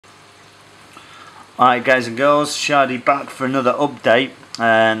Alright guys and girls, Shardy back for another update,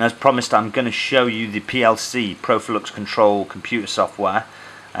 and as promised I'm going to show you the PLC, Profilux Control computer software,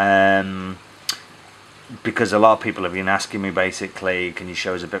 because a lot of people have been asking me basically, can you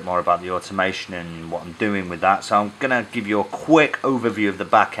show us a bit more about the automation and what I'm doing with that. So I'm going to give you a quick overview of the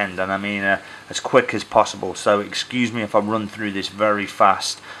back end, and I mean as quick as possible, so excuse me if I run through this very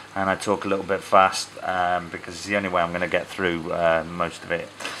fast and I talk a little bit fast, because it's the only way I'm going to get through most of it.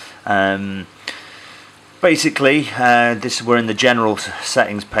 Basically, we're in the general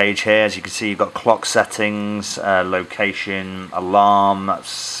settings page here. As you can see, you've got clock settings, location, alarm.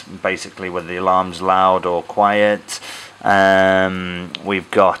 That's basically whether the alarm's loud or quiet.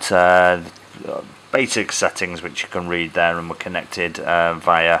 We've got basic settings which you can read there, and we're connected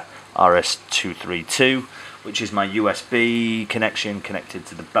via RS232, which is my USB connection connected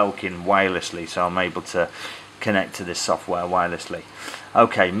to the Belkin wirelessly, so I'm able to connect to this software wirelessly.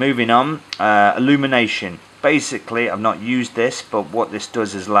 Okay, moving on. Illumination. Basically, I've not used this, but what this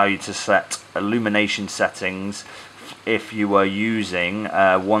does is allow you to set illumination settings if you are using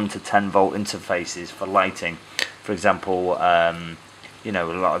 1 to 10 volt interfaces for lighting. For example, you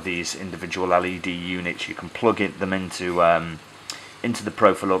know, a lot of these individual LED units, you can plug them into the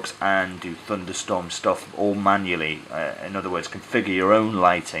Profilux and do thunderstorm stuff all manually. In other words, configure your own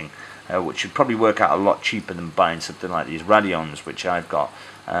lighting, which should probably work out a lot cheaper than buying something like these Radeons, which I've got.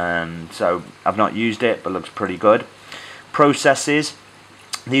 So I've not used it, but looks pretty good. Processes.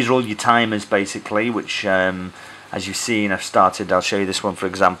 These are all your timers basically, which as you've seen, I'll show you this one for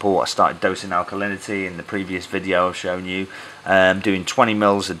example. I started dosing alkalinity in the previous video I've shown you. Doing 20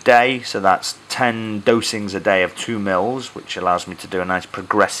 mils a day, so that's 10 dosings a day of 2 mils, which allows me to do a nice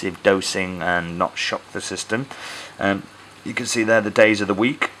progressive dosing and not shock the system. You can see there the days of the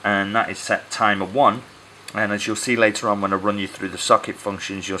week, and that is set timer 1. And as you'll see later on when I run you through the socket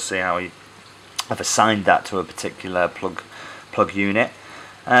functions, you'll see how I've assigned that to a particular plug unit.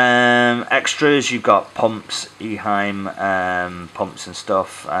 Extras, you've got pumps, Eheim pumps and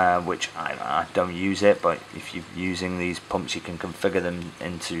stuff, which I don't use it, but if you're using these pumps you can configure them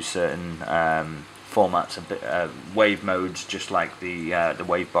into certain formats, wave modes, just like the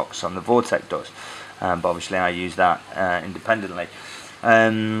wave box on the Vortec does. But obviously I use that independently.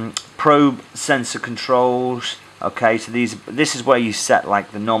 Probe sensor controls. Okay, so this is where you set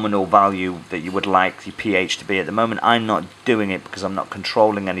like the nominal value that you would like your pH to be. At the moment I'm not doing it because I'm not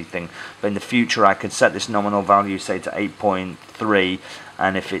controlling anything, but in the future I could set this nominal value, say, to 8.3,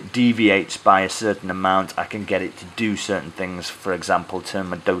 and if it deviates by a certain amount I can get it to do certain things. For example, turn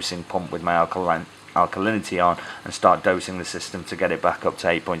my dosing pump with my alkalinity on and start dosing the system to get it back up to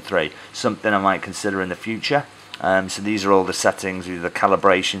 8.3, something I might consider in the future. So these are all the settings, these are the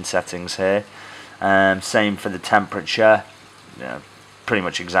calibration settings here. Same for the temperature, pretty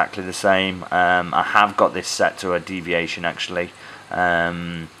much exactly the same. I have got this set to a deviation actually,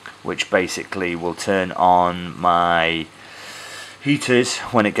 which basically will turn on my heaters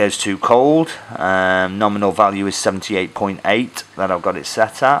when it goes too cold. Nominal value is 78.8 that I've got it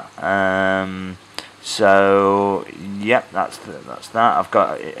set at. So yep, that's that. I've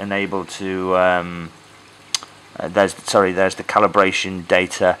got it enabled to there's the calibration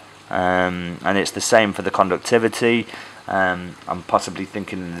data, and it's the same for the conductivity. I'm possibly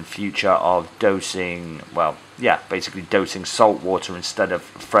thinking in the future of dosing, well, yeah, basically dosing salt water instead of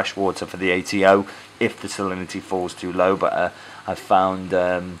fresh water for the ATO if the salinity falls too low, but I've found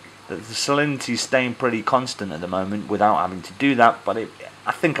that the salinity is staying pretty constant at the moment without having to do that, but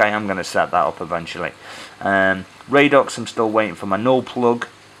I think I am going to set that up eventually. Radox, I'm still waiting for my null plug,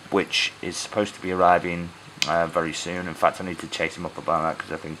 which is supposed to be arriving very soon. In fact, I need to chase him up about that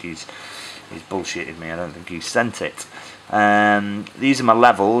because I think he's bullshitted me. I don't think he sent it. These are my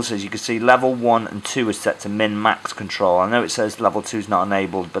levels. As you can see, level 1 and 2 is set to min-max control. I know it says level 2 is not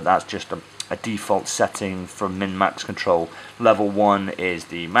enabled, but that's just a default setting from min-max control. Level 1 is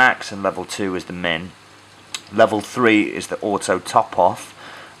the max and level 2 is the min. Level 3 is the auto top off,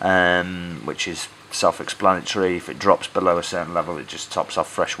 which is self-explanatory. If it drops below a certain level, it just tops off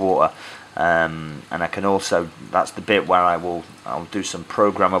fresh water. And I can also, that's the bit where I'll do some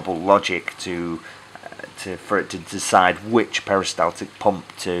programmable logic for it to decide which peristaltic pump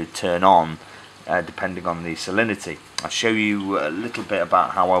to turn on, depending on the salinity. I'll show you a little bit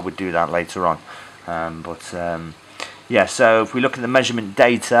about how I would do that later on. Yeah, so if we look at the measurement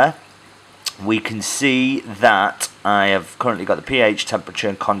data, we can see that I have currently got the pH, temperature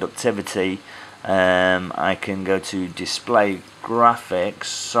and conductivity. I can go to display graphics.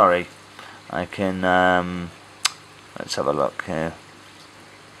 Sorry, I can let's have a look here.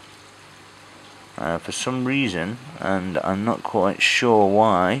 For some reason, and I'm not quite sure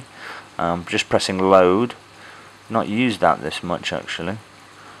why, Just pressing load. Not used that this much actually.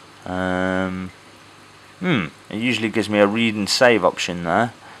 It usually gives me a read and save option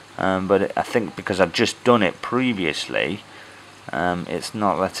there, but I think because I've just done it previously, it's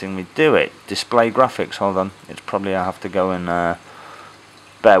not letting me do it. Display graphics, hold on, it's probably I have to go and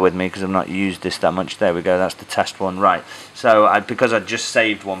bear with me because I've not used this that much. There we go, that's the test one. Right, so because I just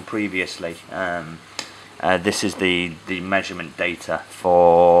saved one previously, this is the measurement data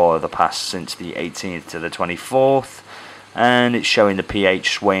for the past since the 18th to the 24th, and it's showing the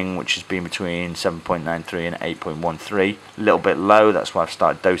pH swing, which has been between 7.93 and 8.13. A little bit low, that's why I've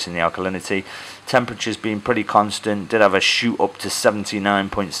started dosing the alkalinity. Temperature's been pretty constant. Did have a shoot up to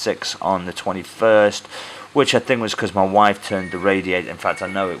 79.6 on the 21st, which I think was because my wife turned the radiator. In fact, I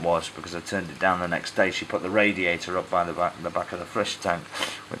know it was because I turned it down the next day. She put the radiator up by the back of the fish tank,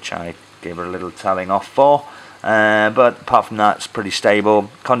 which I gave her a little telling off for. But apart from that, it's pretty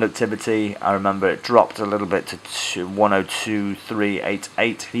stable. Conductivity, I remember it dropped a little bit to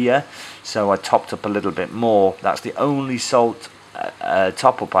 102.388 here, so I topped up a little bit more. That's the only salt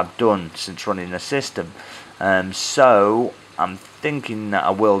top up I've done since running the system. So I'm thinking that I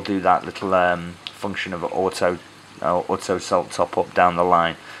will do that little function of auto salt top up down the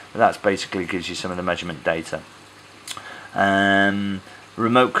line. But that's basically gives you some of the measurement data.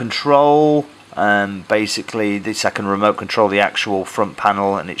 Remote control. Basically this I can remote control the actual front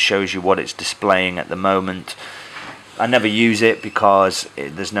panel, and it shows you what it's displaying at the moment. I never use it because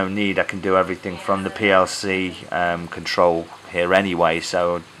there's no need. I can do everything from the PLC control here anyway,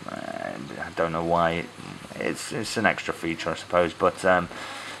 so I don't know why. It's an extra feature, I suppose. But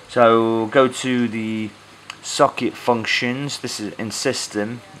so go to the socket functions. This is in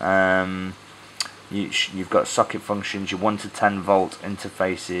system. You've got socket functions, your 1 to 10 volt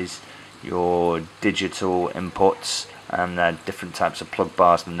interfaces, your digital inputs, and different types of plug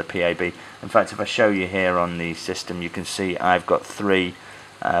bars than the PAB. In fact, if I show you here on the system, you can see I've got 3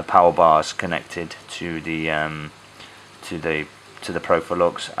 power bars connected to the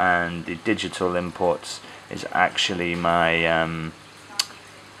Profilux, and the digital inputs is actually my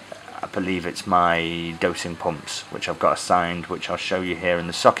I believe it's my dosing pumps, which I've got assigned, which I'll show you here in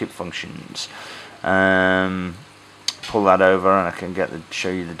the socket functions. Pull that over and I can show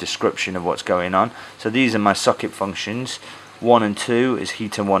you the description of what's going on. So these are my socket functions. 1 and 2 is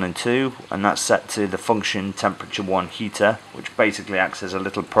heater 1 and 2, and that's set to the function temperature 1 heater, which basically acts as a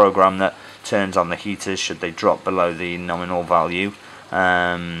little program that turns on the heaters should they drop below the nominal value.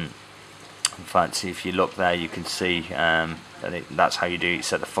 In fact, if you look there, you can see that's how you do it.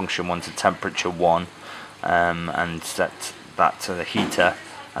 Set the function 1 to temperature 1, and set that to the heater,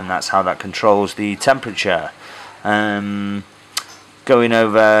 and that's how that controls the temperature. Going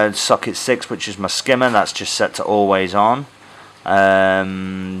over socket 6, which is my skimmer, that's just set to always on.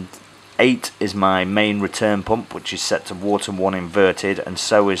 8 is my main return pump, which is set to water 1 inverted, and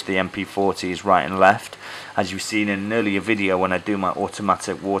so is the MP40s right and left. As you've seen in an earlier video, when I do my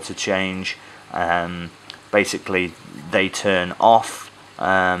automatic water change, basically they turn off.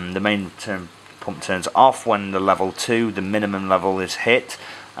 The main return pump turns off when the level 2, the minimum level, is hit,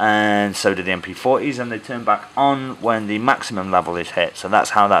 and so do the MP40s, and they turn back on when the maximum level is hit. So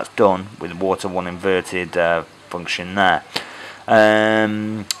that's how that's done with water 1 inverted function there.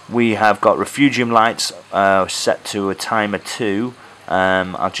 We have got refugium lights set to a timer 2.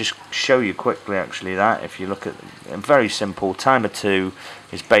 I'll just show you quickly actually that. If you look at very simple, timer 2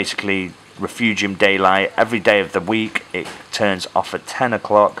 is basically refugium daylight. Every day of the week it turns off at 10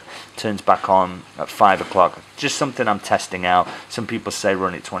 o'clock, turns back on at 5 o'clock. Just something I'm testing out. Some people say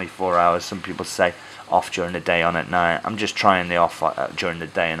run it 24 hours, some people say off during the day, on at night. I'm just trying the off during the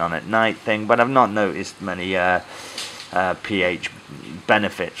day and on at night thing, but I've not noticed many pH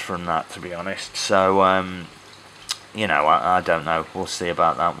benefits from that, to be honest. So you know, I don't know, we'll see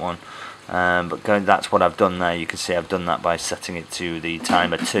about that one. But that's what I've done there. You can see I've done that by setting it to the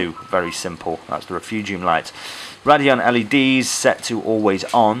timer 2. Very simple. That's the refugium lights. Radeon LEDs set to always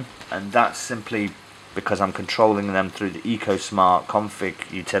on, and that's simply because I'm controlling them through the EcoSmart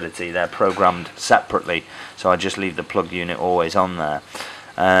config utility. They're programmed separately, so I just leave the plug unit always on there.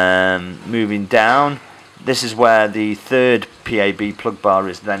 Moving down, this is where the third PAB plug bar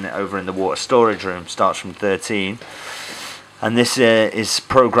is then over in the water storage room. Starts from 13. And this is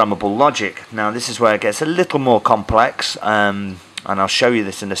programmable logic. Now this is where it gets a little more complex, and I'll show you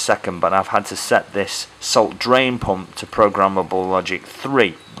this in a second, but I've had to set this salt drain pump to programmable logic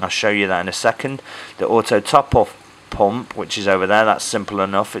 3. I'll show you that in a second. The auto top off pump, which is over there, that's simple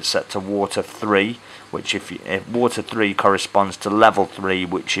enough. It's set to water 3, which if water 3 corresponds to level 3,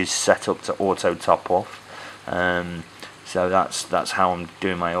 which is set up to auto top off. So that's how I'm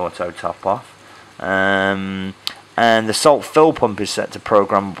doing my auto top off. And the salt fill pump is set to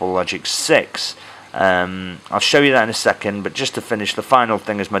programmable logic 6. I'll show you that in a second, but just to finish, the final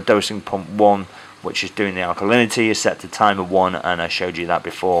thing is my dosing pump 1, which is doing the alkalinity, is set to timer 1, and I showed you that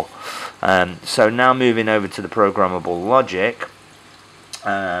before. So now moving over to the programmable logic,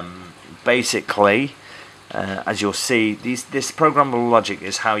 basically, as you'll see, this programmable logic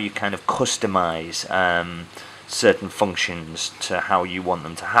is how you kind of customize certain functions to how you want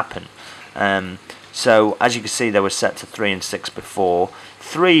them to happen. So as you can see, they were set to 3 and 6 before.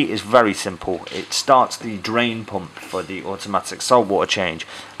 3 is very simple. It starts the drain pump for the automatic saltwater change,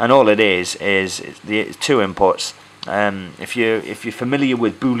 and all it is the 2 inputs. If you're familiar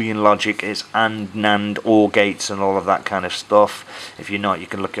with Boolean logic, it's AND, NAND, OR gates, and all of that kind of stuff. If you're not, you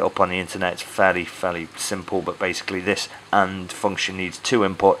can look it up on the internet. It's fairly simple, but basically this AND function needs 2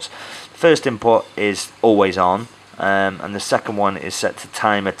 inputs. First input is always on, and the second one is set to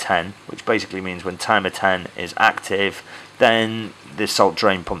timer 10, which basically means when timer 10 is active, then the salt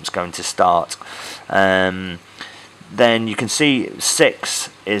drain pump's going to start. Then you can see 6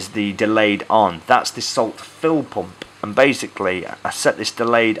 is the delayed on. That's the salt fill pump, and basically I set this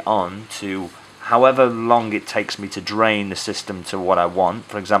delayed on to however long it takes me to drain the system to what I want.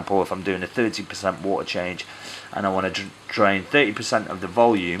 For example, if I'm doing a 30% water change and I want to drain 30% of the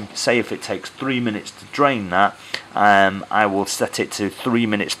volume, say if it takes 3 minutes to drain that, I will set it to 3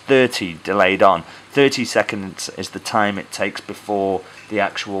 minutes 30 delayed on. 30 seconds is the time it takes before the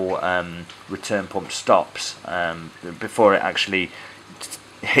actual return pump stops, before it actually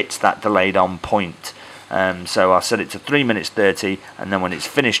hits that delayed on point. So I'll set it to 3 minutes 30, and then when it's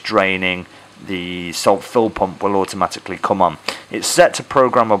finished draining, the salt fill pump will automatically come on. It's set to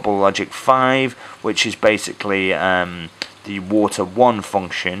programmable logic 5, which is basically the water 1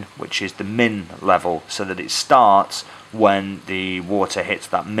 function, which is the min level, so that it starts when the water hits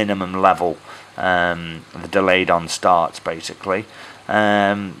that minimum level. The delayed on starts basically.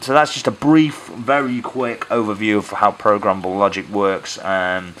 So that's just a brief, very quick overview of how programmable logic works.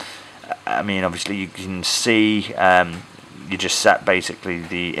 I mean, obviously you can see you just set basically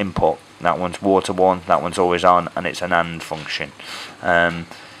the input. That one's water 1, that one's always on, and it's an AND function.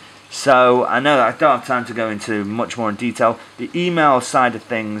 So I know that I don't have time to go into much more in detail. The email side of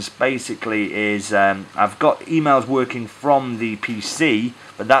things basically is I've got emails working from the PC,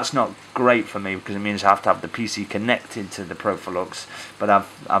 but that's not great for me because it means I have to have the PC connected to the Profilux, but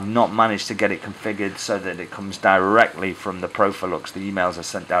I've not managed to get it configured so that it comes directly from the Profilux. The emails are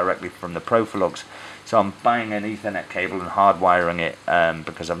sent directly from the Profilux. So I'm buying an Ethernet cable and hardwiring it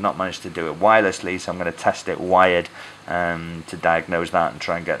because I've not managed to do it wirelessly, so I'm going to test it wired to diagnose that and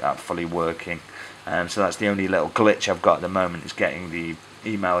try and get that fully working. So that's the only little glitch I've got at the moment, is getting the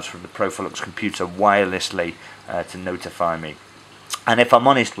emails from the Profilux computer wirelessly to notify me. And if I'm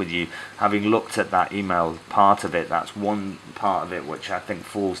honest with you, having looked at that email part of it, that's one part of it which I think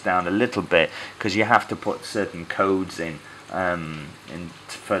falls down a little bit, because you have to put certain codes in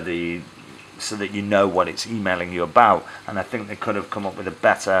so that you know what it's emailing you about, and I think they could have come up with a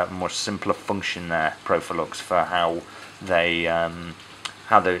better, more simpler function there, Profilux, for how they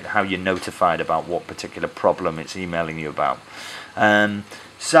how you're notified about what particular problem it's emailing you about.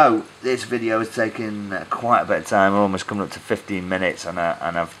 So this video has taken quite a bit of time. We're almost coming up to 15 minutes, and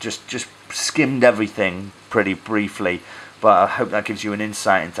I've just skimmed everything pretty briefly, but I hope that gives you an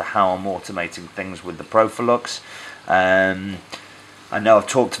insight into how I'm automating things with the Profilux. I know I've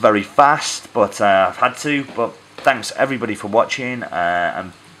talked very fast, but I've had to. But thanks everybody for watching,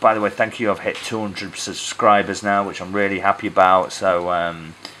 and by the way, thank you. I've hit 200 subscribers now, which I'm really happy about. So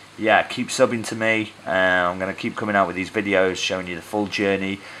yeah, keep subbing to me. I'm going to keep coming out with these videos showing you the full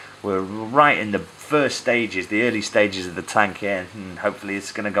journey. We're right in the first stages, the early stages of the tank here, and hopefully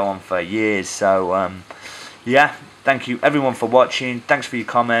it's going to go on for years. So yeah, thank you everyone for watching. Thanks for your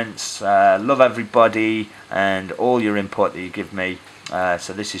comments. Love everybody and all your input that you give me.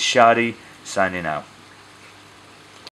 So this is Shadi signing out.